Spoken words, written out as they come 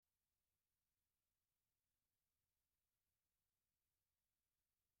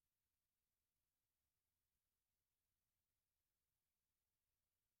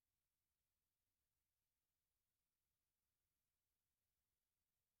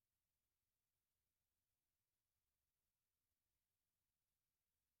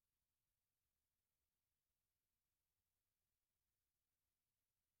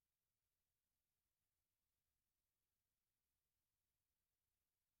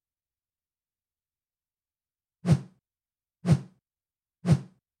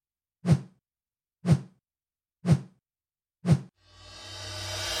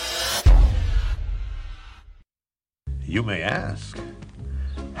You may ask,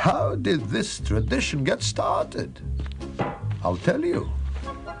 how did this tradition get started? I'll tell you.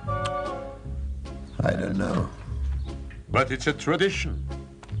 I don't know. But it's a tradition.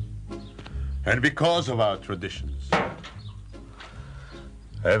 And because of our traditions,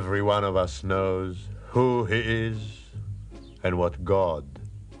 every one of us knows who he is and what God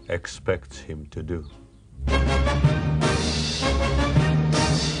expects him to do.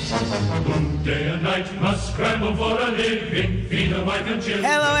 Day and night must scramble for a living, feed a wife and children.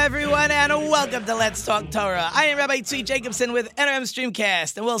 Hello, everyone, and welcome to Let's Talk Torah. I am Rabbi Tzvi Jacobson with NRM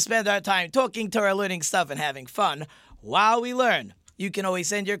Streamcast, and we'll spend our time talking Torah, learning stuff, and having fun while we learn. You can always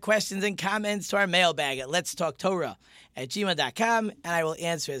send your questions and comments to our mailbag at letstalktorah@gmail.com, and I will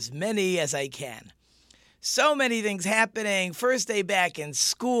answer as many as I can. So many things happening. First day back in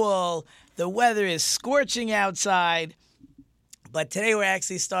school. The weather is scorching outside. But today we're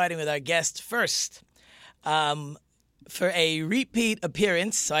actually starting with our guest first. For a repeat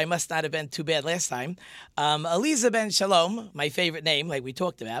appearance, so I must not have been too bad last time, Aliza Ben Shalom, my favorite name, like we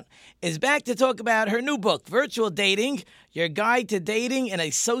talked about, is back to talk about her new book, Virtual Dating, Your Guide to Dating in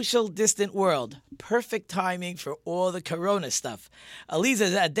a Social Distant World. Perfect timing for all the corona stuff. Aliza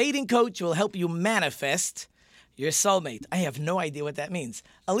is a dating coach who will help you manifest your soulmate. I have no idea what that means.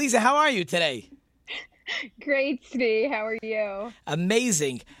 Aliza, how are you today? Great, Steve. How are you?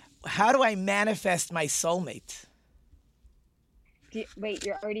 Amazing. How do I manifest my soulmate? Wait,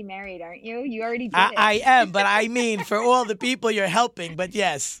 you're already married, aren't you? You already did it. I am, but I mean for all the people you're helping, but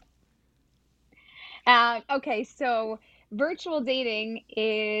yes. Okay, so virtual dating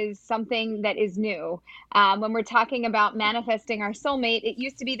is something that is new. When we're talking about manifesting our soulmate, it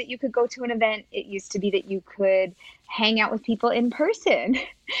used to be that you could go to an event. It used to be that you could hang out with people in person.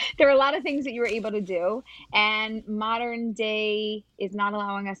 There are a lot of things that you were able to do, and modern day is not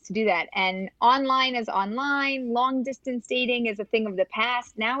allowing us to do that. And online is online, long distance dating is a thing of the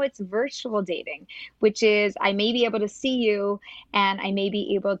past. Now it's virtual dating, which is I may be able to see you and I may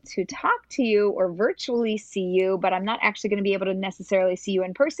be able to talk to you or virtually see you, but I'm not actually going to be able to necessarily see you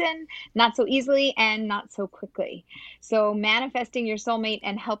in person, not so easily and not so quickly. So manifesting your soulmate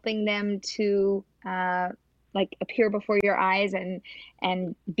and helping them to appear before your eyes and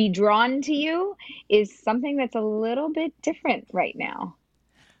be drawn to you is something that's a little bit different right now.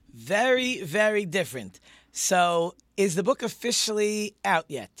 Very, very different. So is the book officially out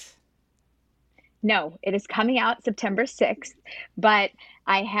yet? No, it is coming out September 6th, but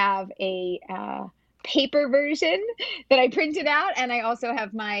I have a paper version that I printed out, and I also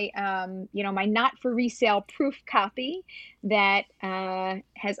have my my not for resale proof copy that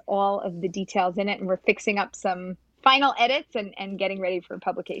has all of the details in it, and we're fixing up some final edits and getting ready for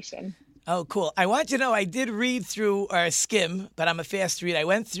publication. Oh, cool. I want you to know I did read through or skim, but I'm a fast reader. I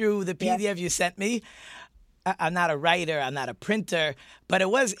went through the PDF you sent me. I'm not a writer, I'm not a printer, but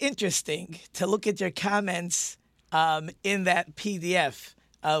it was interesting to look at your comments in that PDF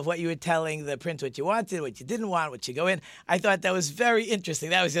of what you were telling the print, what you wanted, what you didn't want, what you go in. I thought that was very interesting.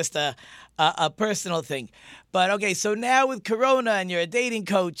 That was just a personal thing. But okay, so now with Corona and you're a dating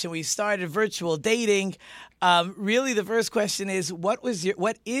coach and we started virtual dating, really the first question is, what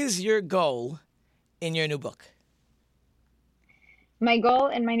is your goal in your new book? My goal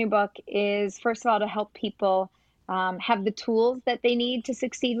in my new book is, first of all, to help people have the tools that they need to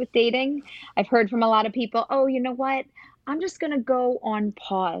succeed with dating. I've heard from a lot of people, oh, you know what? I'm just going to go on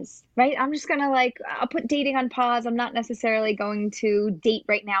pause, right? I'm just going to I'll put dating on pause. I'm not necessarily going to date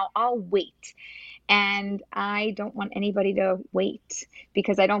right now. I'll wait. And I don't want anybody to wait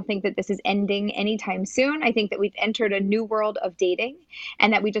because I don't think that this is ending anytime soon. I think that we've entered a new world of dating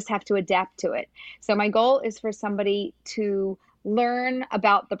and that we just have to adapt to it. So my goal is for somebody to learn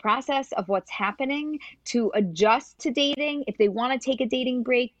about the process of what's happening, to adjust to dating. If they want to take a dating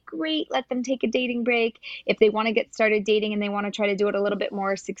break, great, let them take a dating break. If they want to get started dating and they want to try to do it a little bit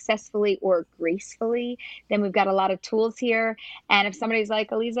more successfully or gracefully, then we've got a lot of tools here. And if somebody's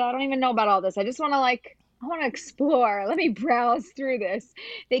like, Aliza, I don't even know about all this. I just want to I want to explore. Let me browse through this.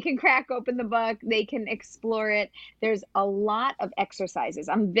 They can crack open the book. They can explore it. There's a lot of exercises.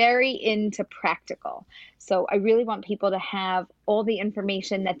 I'm very into practical. So I really want people to have all the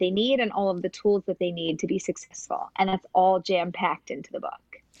information that they need and all of the tools that they need to be successful. And that's all jam-packed into the book.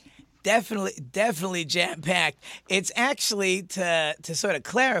 Definitely jam-packed. It's actually, to sort of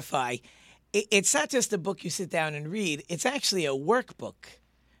clarify, it's not just a book you sit down and read. It's actually a workbook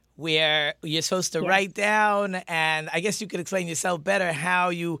where you're supposed to write down, and I guess you could explain yourself better how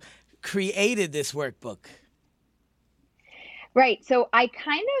you created this workbook. Right. So I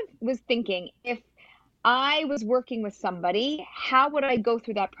kind of was thinking, if I was working with somebody, how would I go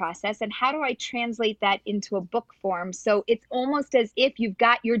through that process and how do I translate that into a book form? So it's almost as if you've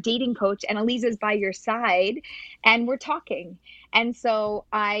got your dating coach and Eliza's by your side and we're talking. And so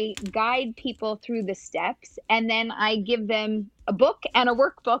I guide people through the steps and then I give them a book and a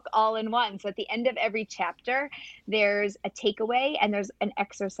workbook all in one. So at the end of every chapter, there's a takeaway and there's an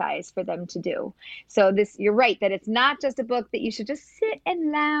exercise for them to do. So you're right, that it's not just a book that you should just sit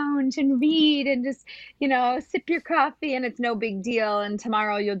and lounge and read and just, sip your coffee and it's no big deal. And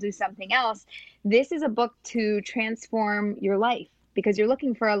tomorrow you'll do something else. This is a book to transform your life because you're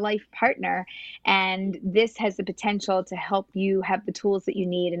looking for a life partner. And this has the potential to help you have the tools that you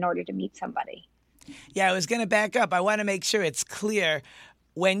need in order to meet somebody. Yeah, I was going to back up. I want to make sure it's clear.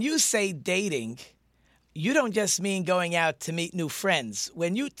 When you say dating, you don't just mean going out to meet new friends.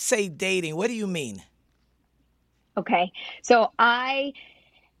 When you say dating, what do you mean? Okay. So I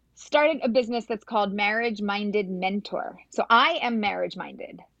started a business that's called Marriage Minded Mentor. So I am marriage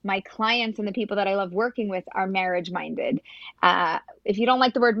minded. My clients and the people that I love working with are marriage minded. If you don't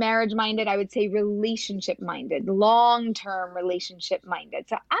like the word marriage minded, I would say relationship minded, long-term relationship minded.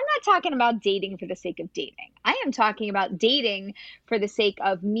 So I'm not talking about dating for the sake of dating. I am talking about dating for the sake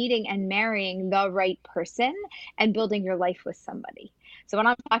of meeting and marrying the right person and building your life with somebody. So when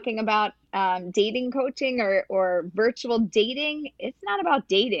I'm talking about dating coaching or virtual dating, it's not about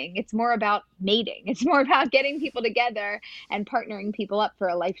dating. It's more about mating. It's more about getting people together and partnering people up for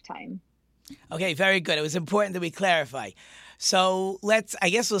a lifetime. Okay, very good. It was important that we clarify. So I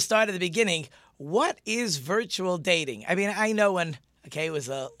guess we'll start at the beginning. What is virtual dating? I mean, I know it was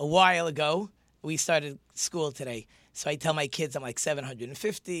a while ago. We started school today. So I tell my kids I'm like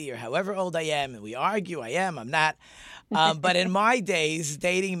 750 or however old I am, and we argue. I'm not. But in my days,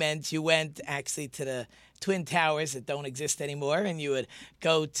 dating meant you went actually to the Twin Towers that don't exist anymore, and you would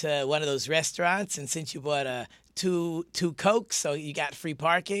go to one of those restaurants, and since you bought two Cokes, so you got free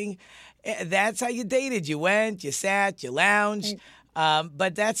parking, that's how you dated. You went, you sat, you lounged.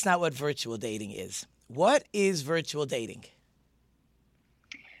 But that's not what virtual dating is. What is virtual dating?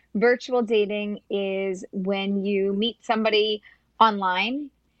 Virtual dating is when you meet somebody online.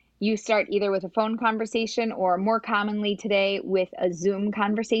 You start either with a phone conversation or more commonly today with a Zoom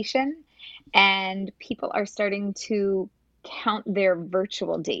conversation. And people are starting to count their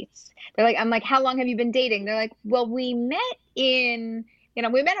virtual dates. I'm like, how long have you been dating? They're like, well, we met a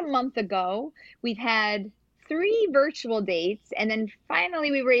month ago. We've had 3 virtual dates. And then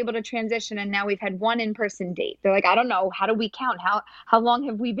finally we were able to transition. And now we've had 1 in-person date. They're like, I don't know. How do we count? How long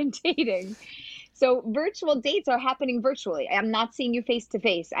have we been dating? So virtual dates are happening virtually. I'm not seeing you face to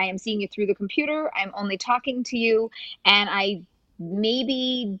face. I am seeing you through the computer. I'm only talking to you. And I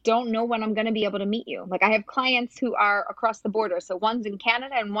maybe don't know when I'm going to be able to meet you. Like I have clients who are across the border. So one's in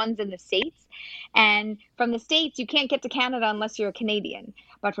Canada and one's in the States. And from the States, you can't get to Canada unless you're a Canadian.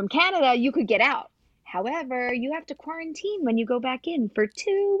 But from Canada, you could get out. However, you have to quarantine when you go back in for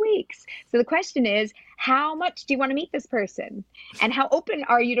 2 weeks. So the question is, how much do you want to meet this person? And how open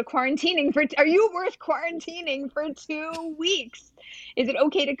are you to quarantining are you worth quarantining for 2 weeks? Is it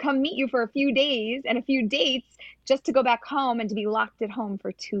okay to come meet you for a few days and a few dates just to go back home and to be locked at home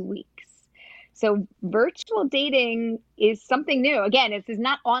for 2 weeks? So virtual dating is something new. Again, this is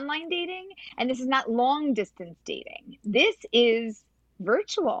not online dating and this is not long distance dating. This is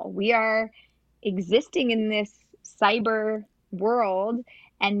virtual. We are existing in this cyber world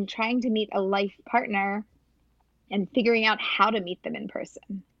and trying to meet a life partner and figuring out how to meet them in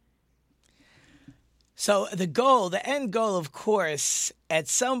person. So the end goal, of course, at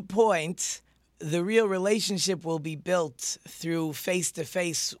some point, the real relationship will be built through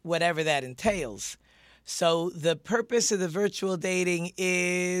face-to-face, whatever that entails. So the purpose of the virtual dating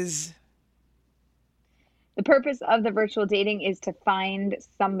is... The purpose of the virtual dating is to find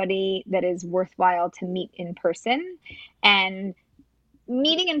somebody that is worthwhile to meet in person. And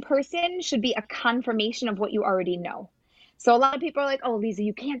meeting in person should be a confirmation of what you already know. So a lot of people are like, oh, Lisa,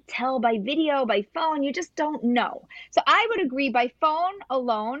 you can't tell by video, by phone, you just don't know. So I would agree by phone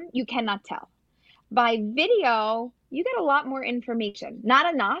alone, you cannot tell. By video, you get a lot more information.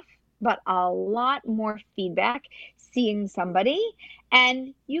 Not enough, but a lot more feedback, seeing somebody.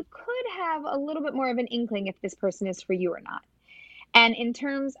 And you could have a little bit more of an inkling if this person is for you or not. And in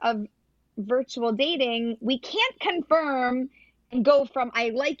terms of virtual dating, we can't confirm and go from I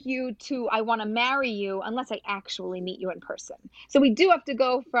like you to I want to marry you unless I actually meet you in person. So we do have to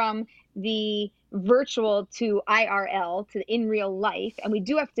go from the virtual to IRL to in real life, and we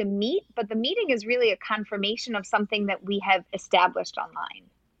do have to meet, but the meeting is really a confirmation of something that we have established online.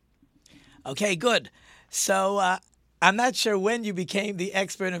 Okay, good. So I'm not sure when you became the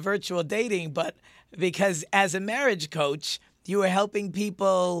expert in virtual dating, but because as a marriage coach, you were helping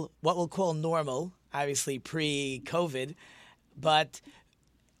people, what we'll call normal, obviously pre-COVID, but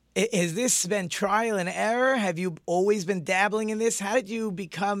has this been trial and error? Have you always been dabbling in this? How did you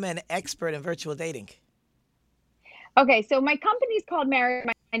become an expert in virtual dating? Okay, so my company is called Married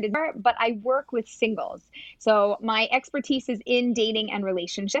Minded, but I work with singles. So my expertise is in dating and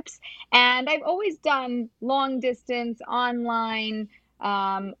relationships. And I've always done long distance, online,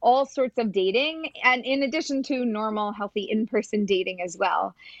 all sorts of dating, and in addition to normal, healthy in-person dating as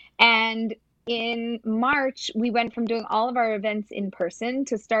well. And in March, we went from doing all of our events in person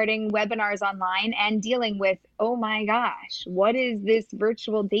to starting webinars online and dealing with, oh my gosh, what is this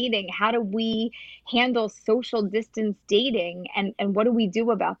virtual dating? How do we handle social distance dating? And what do we do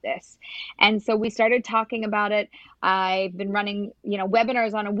about this? And so we started talking about it. I've been running,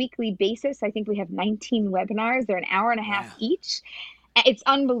 webinars on a weekly basis. I think we have 19 webinars. They're an hour and a half each. It's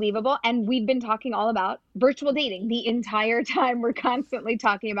unbelievable. And we've been talking all about virtual dating the entire time. We're constantly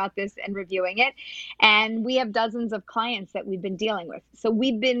talking about this and reviewing it. And we have dozens of clients that we've been dealing with. So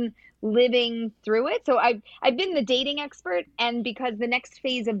we've been living through it. So I've been the dating expert. And because the next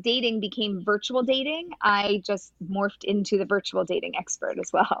phase of dating became virtual dating, I just morphed into the virtual dating expert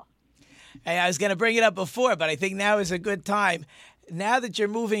as well. Hey, I was going to bring it up before, but I think now is a good time. Now that you're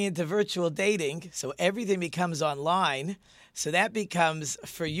moving into virtual dating, so everything becomes online. So that becomes,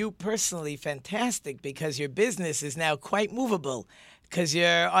 for you personally, fantastic because your business is now quite movable because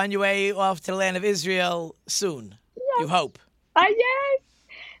you're on your way off to the land of Israel soon, you hope. Yes.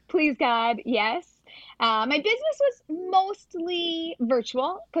 Please, God, yes. My business was mostly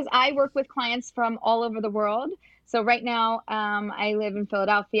virtual because I work with clients from all over the world. So right now, I live in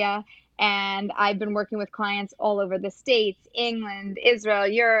Philadelphia. And I've been working with clients all over the States, England, Israel,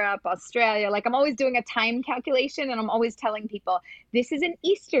 Europe, Australia. Like I'm always doing a time calculation and I'm always telling people, this is an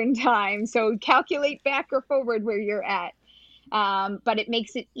Eastern time. So calculate back or forward where you're at. But it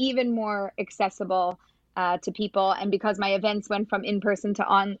makes it even more accessible to people. And because my events went from in-person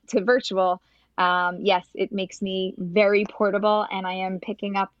to virtual, yes, it makes me very portable. And I am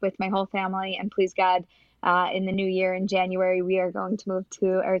picking up with my whole family. And please God, in the new year in January, we are going to move to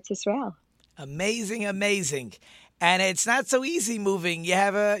Eretz Israel. Amazing, amazing. And it's not so easy moving. You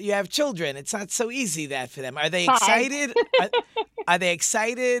have children. It's not so easy that for them. Are they excited? Are they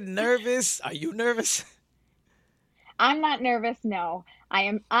excited, nervous? Are you nervous? I'm not nervous, no.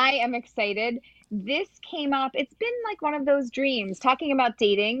 I am excited. This came up, it's been like one of those dreams. Talking about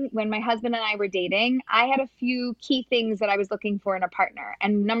dating, when my husband and I were dating, I had a few key things that I was looking for in a partner.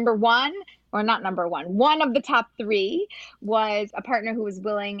 And one of the top three was a partner who was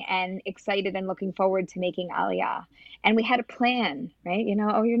willing and excited and looking forward to making Aliyah. And we had a plan, right?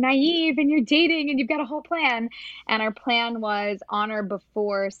 You're naive and you're dating and you've got a whole plan. And our plan was on or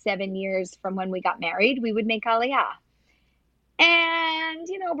before 7 years from when we got married, we would make Aliyah. And,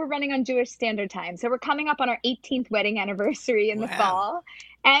 we're running on Jewish Standard Time. So we're coming up on our 18th wedding anniversary in the fall.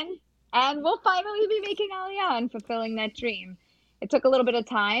 And we'll finally be making Aliyah and fulfilling that dream. It took a little bit of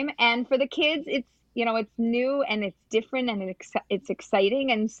time. And for the kids, it's new and it's different and it's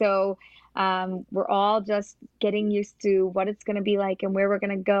exciting. And so we're all just getting used to what it's going to be like and where we're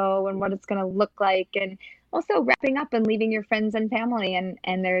going to go and what it's going to look like. And also wrapping up and leaving your friends and family.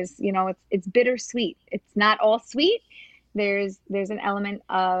 And there's, it's bittersweet. It's not all sweet. There's an element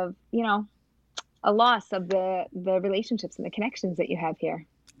of, a loss of the relationships and the connections that you have here.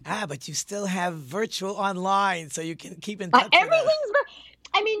 But you still have virtual online, so you can keep in touch with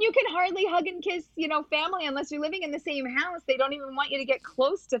you can hardly hug and kiss, family unless you're living in the same house. They don't even want you to get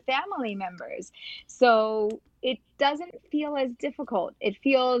close to family members. So it doesn't feel as difficult. It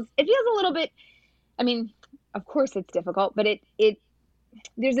feels a little bit, of course it's difficult, but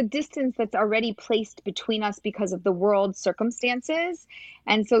there's a distance that's already placed between us because of the world circumstances.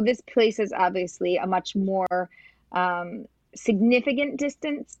 And so this places obviously a much more significant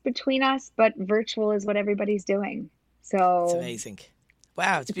distance between us, but virtual is what everybody's doing. So it's amazing.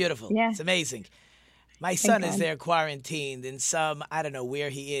 Wow, it's beautiful. Yeah. It's amazing. My son is there quarantined in some, I don't know where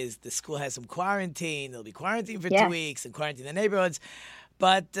he is. The school has some quarantine. They'll be quarantined for 2 weeks and quarantine in the neighborhoods.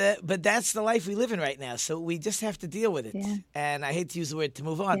 But that's the life we live in right now. So we just have to deal with it. Yeah. And I hate to use the word to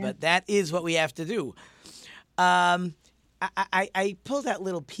move on, but that is what we have to do. I pulled out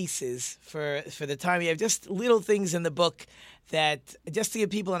little pieces for the time we have, just little things in the book that just to give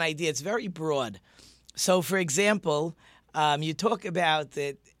people an idea. It's very broad. So, for example, you talk about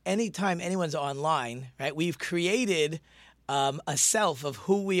that anytime anyone's online, right, we've created a self of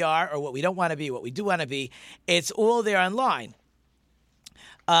who we are or what we don't want to be, what we do want to be. It's all there online.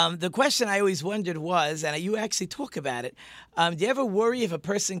 The question I always wondered was, and you actually talk about it, do you ever worry if a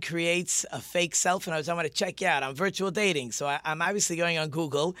person creates a fake self? And I want to check you out. I'm virtual dating, so I'm obviously going on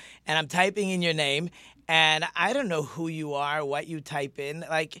Google, and I'm typing in your name, and I don't know who you are, what you type in.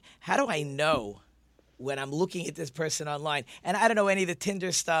 Like, how do I know when I'm looking at this person online? And I don't know any of the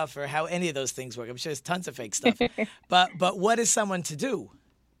Tinder stuff or how any of those things work. I'm sure there's tons of fake stuff. But what is someone to do?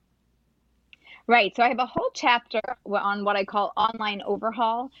 Right. So I have a whole chapter on what I call online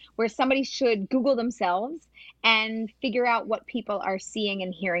overhaul, where somebody should Google themselves and figure out what people are seeing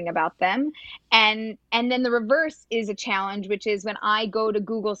and hearing about them. And then the reverse is a challenge, which is when I go to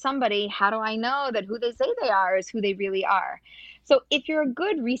Google somebody, how do I know that who they say they are is who they really are? So if you're a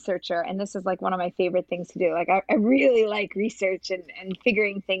good researcher, and this is like one of my favorite things to do, like I really like research and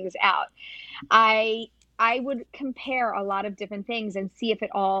figuring things out, I would compare a lot of different things and see if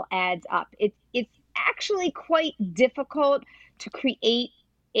it all adds up. It's actually quite difficult to create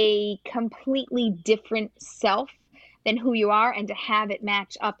a completely different self than who you are and to have it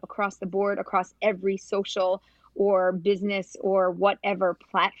match up across the board, across every social or business or whatever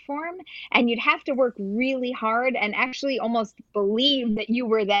platform. And you'd have to work really hard and actually almost believe that you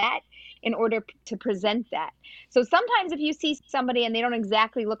were that in order to present that. So sometimes if you see somebody and they don't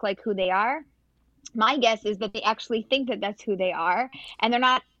exactly look like who they are, my guess is that they actually think that that's who they are, and they're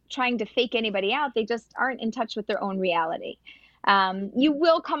not trying to fake anybody out. They just aren't in touch with their own reality. You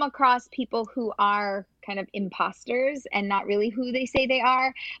will come across people who are kind of imposters and not really who they say they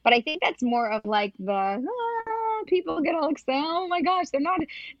are. But I think that's more of like the people get all excited. Oh my gosh,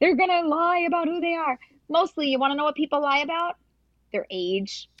 they're going to lie about who they are. Mostly, you want to know what people lie about? Their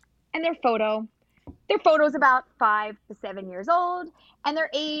age and their photo. Their photo's about 5 to 7 years old, and their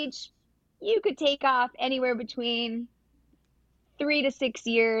age, you could take off anywhere between 3 to 6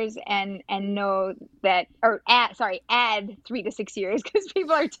 years and know that, or add 3 to 6 years, because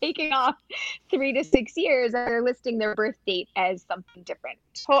people are taking off 3 to 6 years and they're listing their birth date as something different.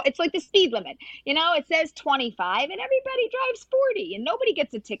 So it's like the speed limit. You know, it says 25 and everybody drives 40 and nobody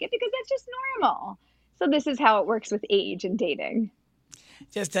gets a ticket because that's just normal. So this is how it works with age and dating.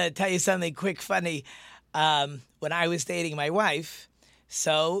 Just to tell you something quick, funny, when I was dating my wife,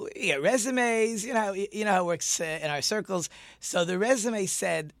 so yeah, resumes, you know how it works in our circles. So the resume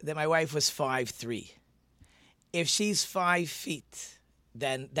said that my wife was 5'3". If she's 5 feet,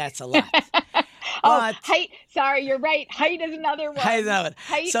 then that's a lot. Oh, height. Sorry, you're right. Height is another one. Height is another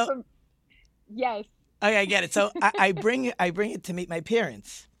one. Yes. Okay, I get it. So I bring it to meet my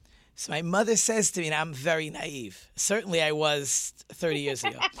parents. So my mother says to me, and I'm very naive. Certainly I was 30 years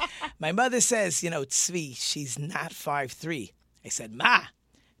ago. My mother says, Tzvi, she's not 5'3". I said, Ma,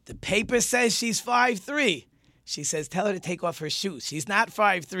 the paper says she's 5'3". She says, tell her to take off her shoes. She's not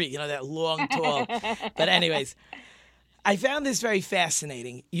 5'3", that long, tall. But anyways, I found this very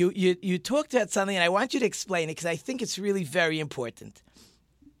fascinating. You talked about something, and I want you to explain it because I think it's really very important.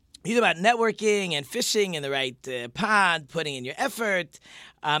 You talk about networking and fishing in the right pond, putting in your effort.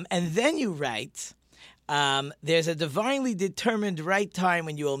 And then you write, there's a divinely determined right time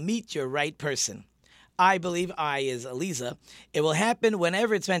when you will meet your right person. I believe I is Aliza. It will happen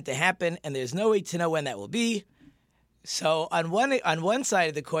whenever it's meant to happen, and there's no way to know when that will be. So on one side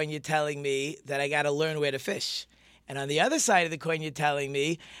of the coin, you're telling me that I got to learn where to fish. And on the other side of the coin, you're telling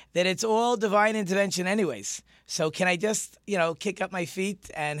me that it's all divine intervention anyways. So can I just, kick up my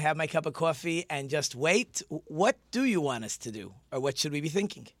feet and have my cup of coffee and just wait? What do you want us to do? Or what should we be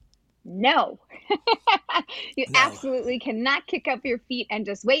thinking? No. You absolutely cannot kick up your feet and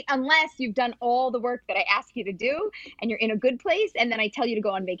just wait unless you've done all the work that I ask you to do and you're in a good place, and then I tell you to go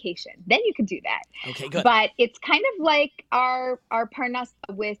on vacation. Then you can do that. Okay, good. But it's kind of like our Parnassa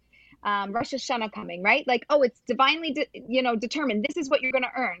with Rosh Hashanah coming, right? Like, it's divinely determined. This is what you're going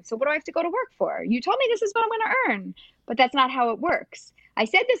to earn. So what do I have to go to work for? You told me this is what I'm going to earn, but that's not how it works. I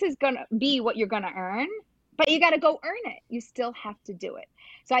said this is going to be what you're going to earn, but you got to go earn it. You still have to do it.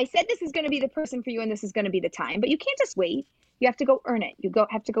 So I said this is going to be the person for you and this is going to be the time, but you can't just wait. You have to go earn it. You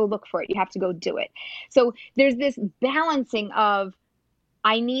have to go look for it. You have to go do it. So there's this balancing of,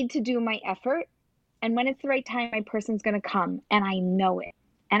 I need to do my effort, and when it's the right time, my person's going to come, and I know it.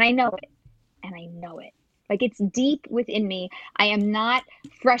 And I know it. And I know it. Like, it's deep within me. I am not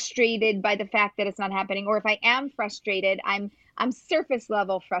frustrated by the fact that it's not happening. Or if I am frustrated, I'm surface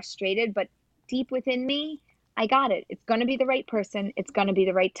level frustrated, but deep within me, I got it. It's going to be the right person. It's going to be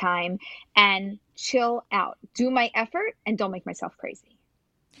the right time. And chill out. Do my effort and don't make myself crazy.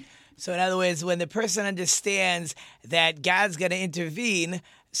 So in other words, when the person understands that God's going to intervene,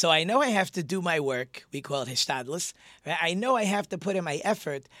 so I know I have to do my work. We call it hishtadlus. Right? I know I have to put in my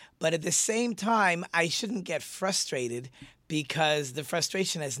effort, but at the same time, I shouldn't get frustrated because the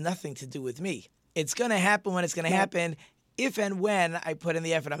frustration has nothing to do with me. It's going to happen when it's going to happen, if and when I put in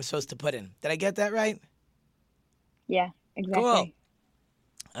the effort I'm supposed to put in. Did I get that right? Yeah, exactly. Cool.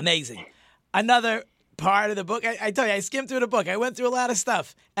 Amazing. Another part of the book. I tell you, I skimmed through the book. I went through a lot of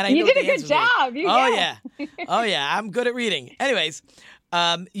stuff. And I You know did the a good answers were. job. Oh, yeah. I'm good at reading. Anyways,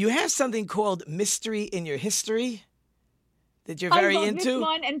 you have something called Mystery in Your History that you're very I love into. this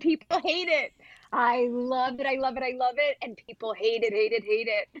one, and people hate it. I love it. I love it. I love it. And people hate it, hate it, hate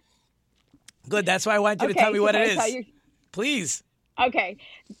it. Good. That's why I want you to tell me what it is. Please. Okay.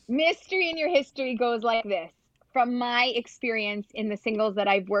 Mystery in Your History goes like this. From my experience in the singles that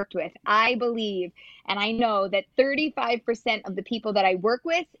I've worked with, I believe and I know that 35% of the people that I work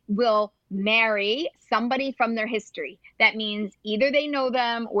with will marry somebody from their history. That means either they know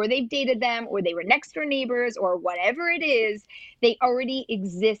them or they've dated them or they were next door neighbors or whatever it is, they already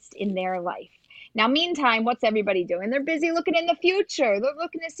exist in their life. Now, meantime, what's everybody doing? They're busy looking in the future. They're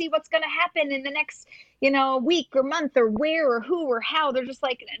looking to see what's going to happen in the next, week or month or where or who or how. They're just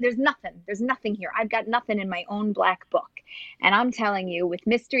like, there's nothing. There's nothing here. I've got nothing in my own black book. And I'm telling you, with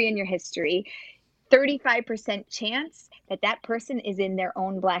Mystery in Your History, 35% chance that that person is in their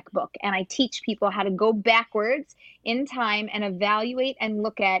own black book. And I teach people how to go backwards in time and evaluate and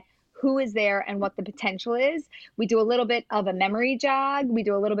look at who is there and what the potential is. We do a little bit of a memory jog. We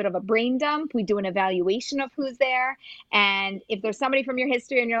do a little bit of a brain dump. We do an evaluation of who's there. And if there's somebody from your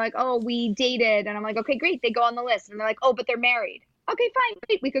history and you're like, oh, we dated. And I'm like, okay, great. They go on the list. And they're like, oh, but they're married. Okay, fine.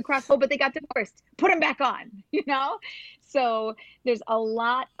 Great. We could cross. Oh, but they got divorced. Put them back on, So there's a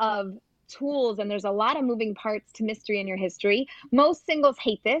lot of tools and there's a lot of moving parts to Mystery in Your History. Most singles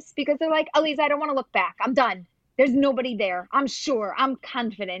hate this because they're like, Elise, I don't want to look back. I'm done. There's nobody there. I'm sure. I'm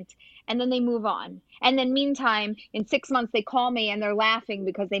confident. And then they move on. And then meantime, in 6 months, they call me and they're laughing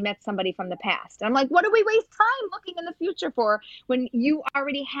because they met somebody from the past. And I'm like, what do we waste time looking in the future for when you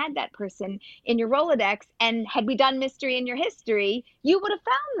already had that person in your Rolodex? And had we done Mystery in Your History, you would have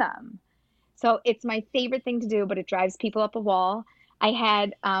found them. So it's my favorite thing to do, but it drives people up a wall. I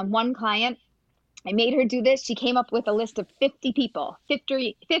had one client. I made her do this. She came up with a list of 50 people,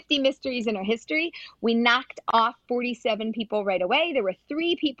 50 mysteries in her history. We knocked off 47 people right away. There were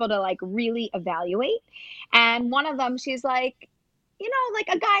 3 people to really evaluate. And one of them, she's like, like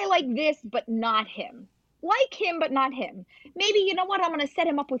a guy like this, but not him. Like him, but not him. Maybe, you know what? I'm going to set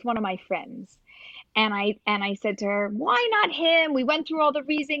him up with one of my friends. And I said to her, why not him? We went through all the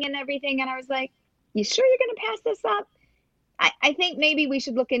reasoning and everything. And I was like, you sure you're going to pass this up? I think maybe we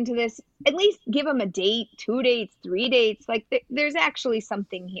should look into this, at least give them a date, 2 dates, 3 dates. There's actually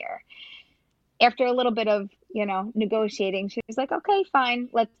something here. After a little bit of, negotiating, she was like, okay, fine,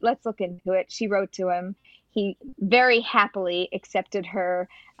 let's look into it. She wrote to him. He very happily accepted her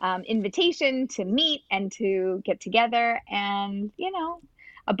invitation to meet and to get together. And,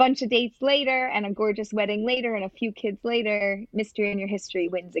 a bunch of dates later and a gorgeous wedding later and a few kids later, Mystery in Your History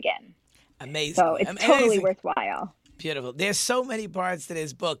wins again. Amazing. So it's totally worthwhile. Beautiful. There's so many parts to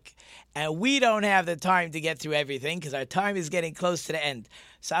this book, and we don't have the time to get through everything because our time is getting close to the end.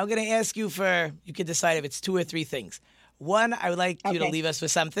 So I'm going to ask you you can decide if it's 2 or 3 things. One, I would like you to leave us with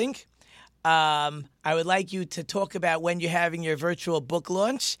something. I would like you to talk about when you're having your virtual book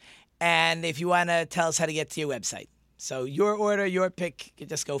launch, and if you want to tell us how to get to your website. So your order, your pick, you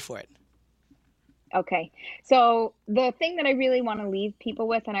just go for it. Okay. So the thing that I really want to leave people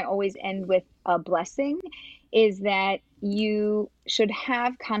with, and I always end with a blessing, is that you should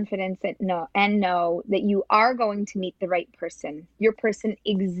have confidence that know that you are going to meet the right person. Your person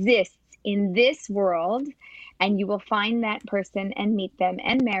exists in this world, and you will find that person and meet them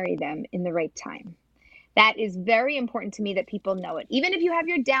and marry them in the right time. That is very important to me that people know it. Even if you have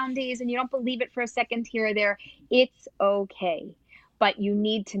your down days and you don't believe it for a second here or there, it's okay. But you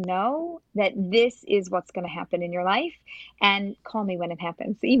need to know that this is what's going to happen in your life, and call me when it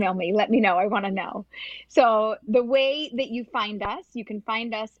happens. Email me. Let me know. I want to know. So the way that you find us, you can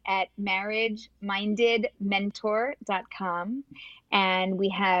find us at marriagemindedmentor.com. And we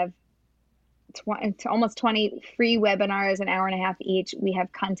have almost 20 free webinars, an hour and a half each. We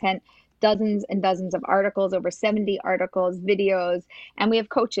have content, dozens and dozens of articles, over 70 articles, videos, and we have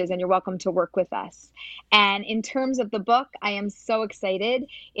coaches, and you're welcome to work with us. And in terms of the book, I am so excited.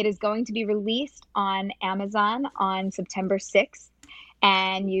 It is going to be released on Amazon on September 6th,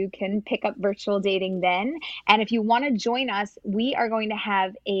 and you can pick up Virtual Dating then. And if you want to join us, we are going to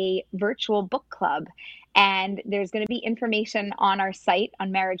have a virtual book club. And there's going to be information on our site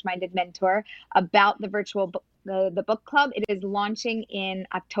on Marriage Minded Mentor about the virtual the book club. It is launching in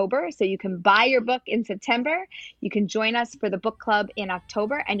October. So you can buy your book in September. You can join us for the book club in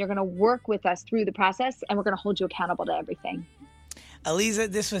October, and you're going to work with us through the process, and we're going to hold you accountable to everything.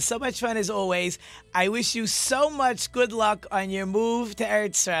 Aliza, this was so much fun as always. I wish you so much good luck on your move to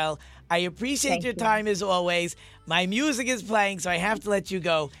Eretz Israel. I appreciate Thank your you. time as always. My music is playing, so I have to let you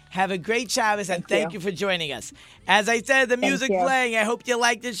go. Have a great Shabbos, and thank you for joining us. As I said, the music you. playing. I hope you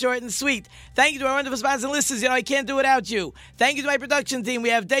liked it short and sweet. Thank you to our wonderful sponsors and listeners. You know, I can't do without you. Thank you to my production team. We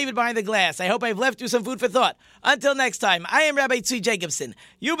have David behind the glass. I hope I've left you some food for thought. Until next time, I am Rabbi Tzvi Jacobson.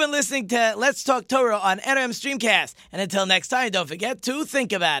 You've been listening to Let's Talk Torah on NRM Streamcast. And until next time, don't forget to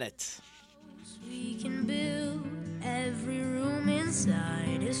think about it. We can build, every room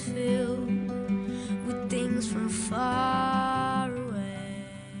inside is filled with things from far